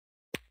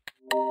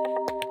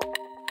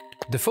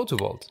The Photo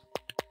Vault.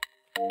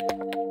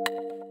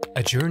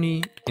 A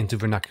journey into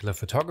vernacular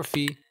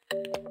photography,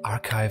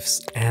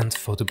 archives and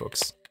photo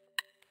books.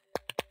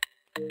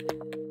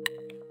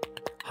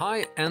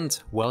 Hi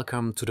and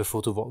welcome to the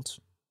Photo Vault,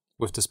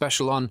 with the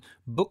special on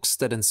books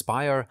that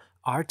inspire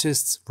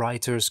artists,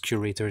 writers,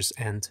 curators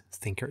and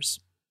thinkers.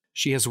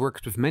 She has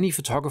worked with many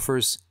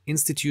photographers,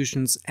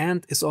 institutions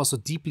and is also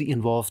deeply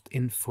involved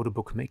in photo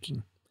book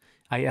making.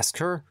 I asked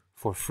her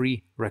for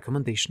 3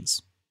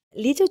 recommendations.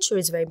 Literature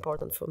is very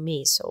important for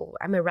me. So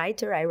I'm a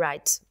writer. I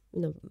write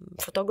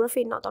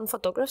photography, not on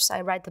photographs.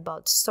 I write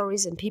about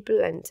stories and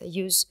people, and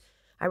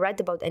I write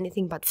about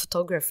anything but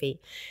photography.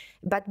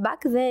 But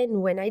back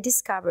then, when I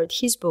discovered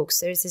his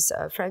books, there's this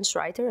French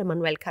writer,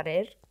 Emmanuel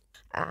Carrère.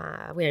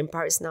 We're in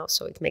Paris now,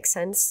 so it makes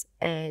sense.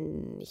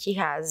 And he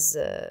has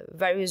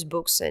various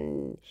books,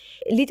 and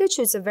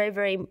literature is sets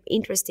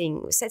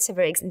a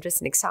very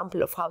interesting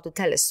example of how to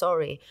tell a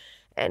story.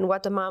 And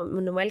what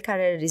Emmanuel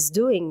Carrère is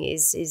doing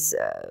is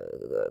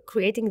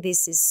creating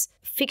this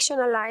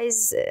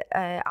fictionalized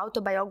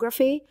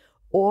autobiography,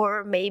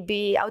 or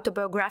maybe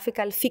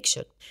autobiographical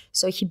fiction.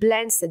 So he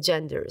blends the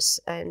genders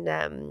and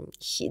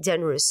he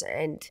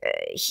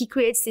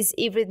creates this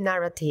hybrid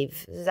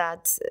narrative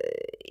that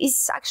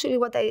is actually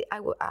what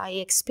I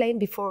explained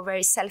before,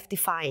 very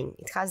self-defying.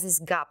 It has these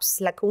gaps,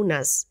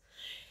 lacunas,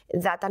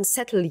 that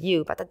unsettle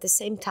you, but at the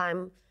same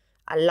time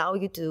allow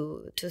you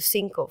to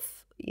think of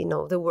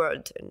the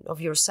world and of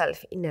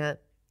yourself in a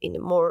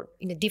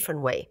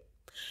different way.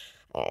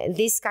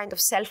 This kind of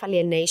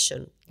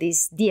self-alienation,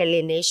 this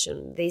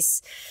de-alienation,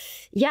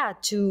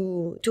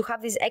 to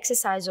have this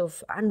exercise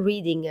of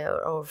unreading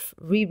or of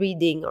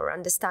rereading or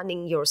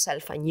understanding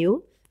yourself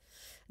anew,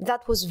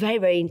 that was very,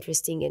 very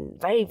interesting and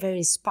very, very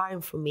inspiring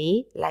for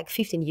me, like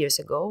 15 years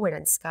ago when I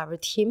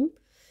discovered him.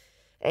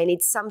 And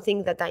it's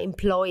something that I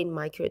employ in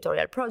my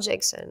curatorial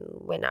projects and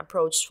when I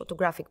approach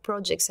photographic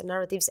projects and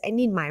narratives and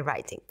in my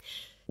writing.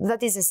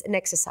 That is an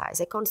exercise,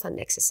 a constant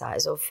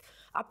exercise of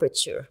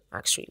aperture,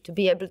 actually, to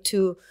be able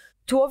to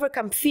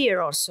overcome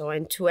fear also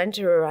and to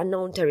enter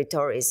unknown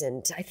territories.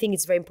 And I think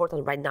it's very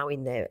important right now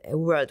in a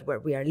world where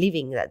we are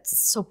living that's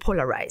so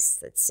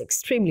polarized, that's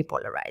extremely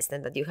polarized,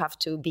 and that you have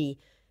to be,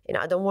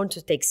 I don't want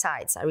to take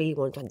sides. I really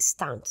want to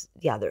understand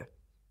the other,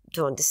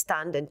 to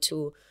understand and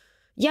to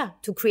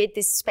create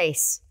this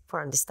space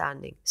for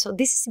understanding. So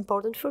this is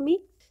important for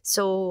me.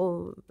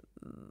 So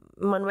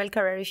Emmanuel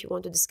Carrere, if you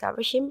want to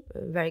discover him,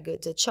 a very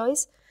good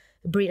choice,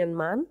 a brilliant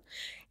man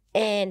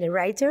and a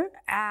writer.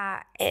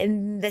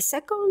 And the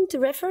second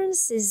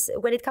reference is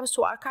when it comes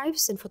to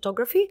archives and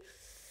photography,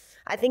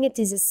 I think it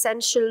is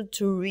essential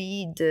to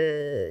read,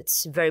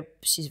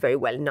 she's very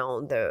well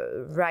known,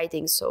 the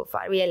writings of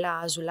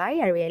Ariella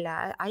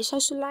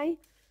Azoulay,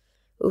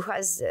 who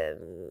has,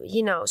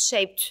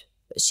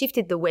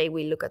 shifted the way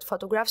we look at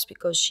photographs,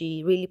 because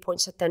she really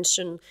points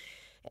attention.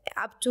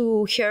 Up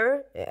to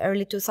her,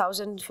 early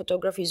 2000,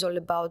 photography is all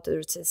about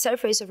the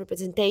surface of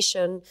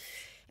representation,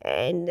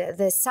 and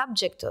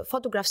the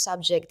photograph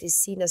subject is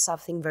seen as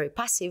something very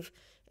passive.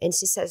 And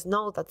she says,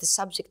 no, that the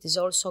subject is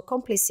also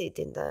complicit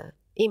in the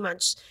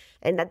image,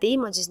 and that the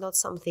image is not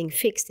something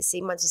fixed. This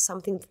image is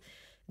something,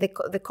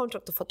 the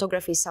contract of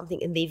photography is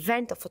something, and the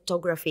event of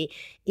photography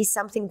is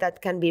something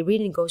that can be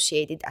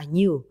renegotiated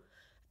anew.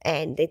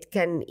 And it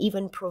can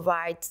even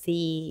provide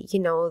the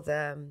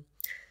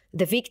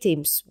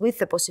victims with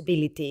the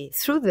possibility,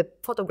 through the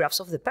photographs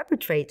of the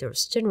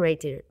perpetrators,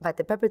 generated by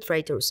the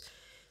perpetrators,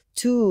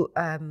 to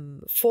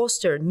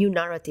foster new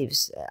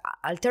narratives,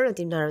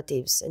 alternative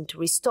narratives, and to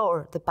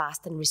restore the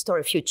past and restore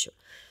a future.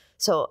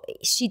 So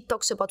she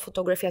talks about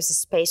photography as a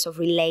space of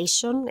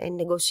relation and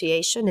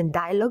negotiation and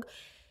dialogue.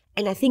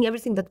 And I think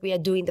everything that we are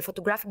doing, the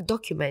photographic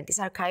document, is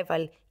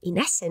archival in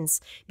essence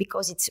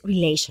because it's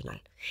relational.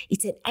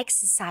 It's an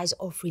exercise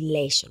of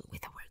relation with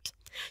the world.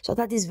 So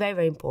that is very,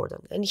 very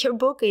important. And her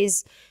book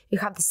is, you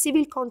have the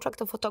civil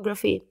contract of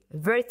photography, a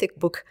very thick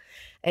book,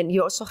 and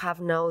you also have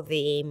now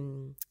the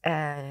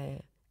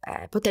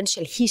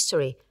potential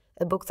history,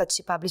 a book that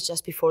she published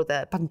just before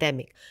the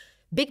pandemic.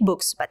 Big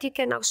books, but you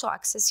can also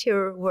access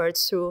her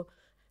words through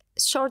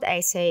short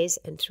essays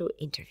and through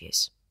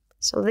interviews.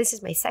 So this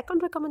is my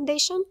second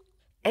recommendation.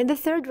 And the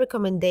third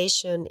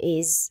recommendation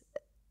is,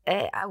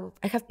 I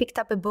have picked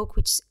up a book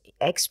which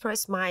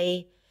expresses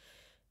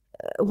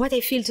what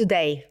I feel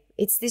today.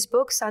 It's this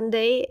book,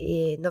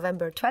 Sunday,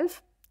 November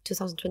 12th,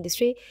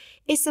 2023.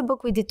 It's a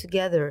book we did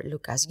together,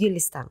 Lukas,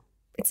 Gülistan.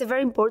 It's a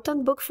very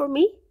important book for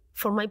me,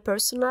 for my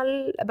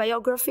personal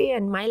biography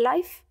and my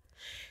life.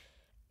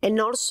 And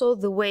also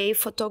the way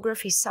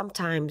photography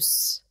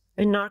sometimes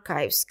and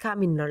archives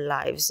come in our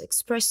lives,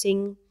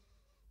 expressing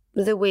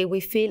the way we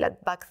feel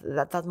at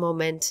that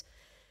moment,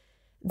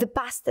 the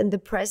past and the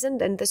present,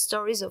 and the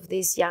stories of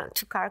these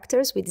two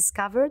characters we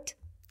discovered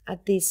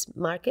at this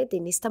market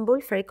in Istanbul,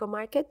 Feriko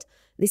market,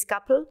 this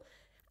couple.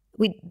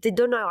 They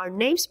don't know our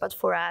names, but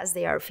for us,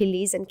 they are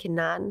Feliz and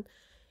Kenan,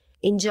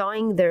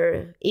 enjoying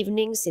their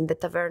evenings in the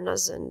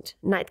tavernas and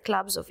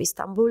nightclubs of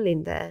Istanbul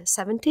in the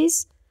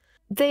 70s.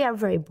 They are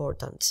very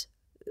important.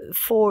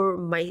 for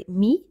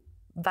me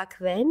back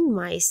then,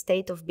 my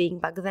state of being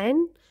back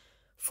then,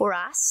 for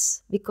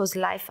us, because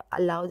life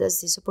allowed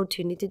us this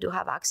opportunity to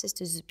have access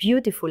to this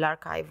beautiful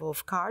archive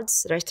of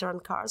cards,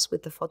 restaurant cards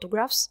with the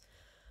photographs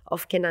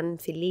of Kenan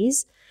and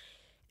Feliz.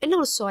 And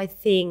also I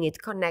think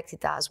it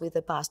connected us with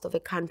the past of a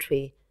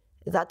country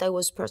that I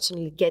was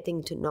personally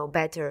getting to know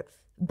better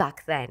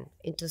back then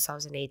in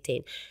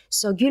 2018.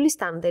 So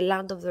Gülistan, the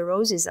Land of the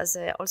Roses, as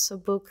also a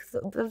book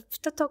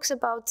that talks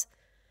about,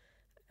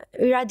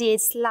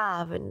 irradiates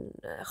love and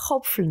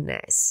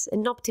hopefulness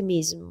and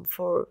optimism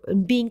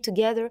and being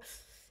together.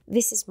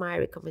 This is my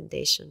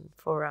recommendation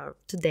for our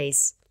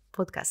today's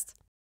podcast.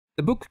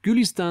 The book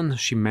Gülistan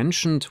she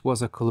mentioned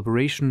was a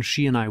collaboration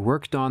she and I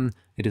worked on.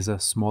 It is a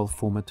small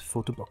format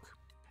photo book.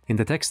 In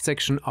the text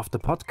section of the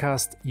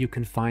podcast, you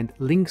can find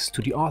links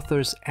to the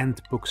authors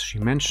and books she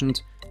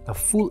mentioned. A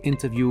full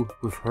interview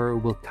with her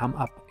will come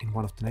up in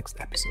one of the next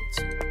episodes.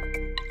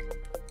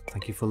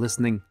 Thank you for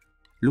listening.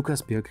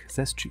 Lukas Birk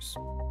says Tschüss.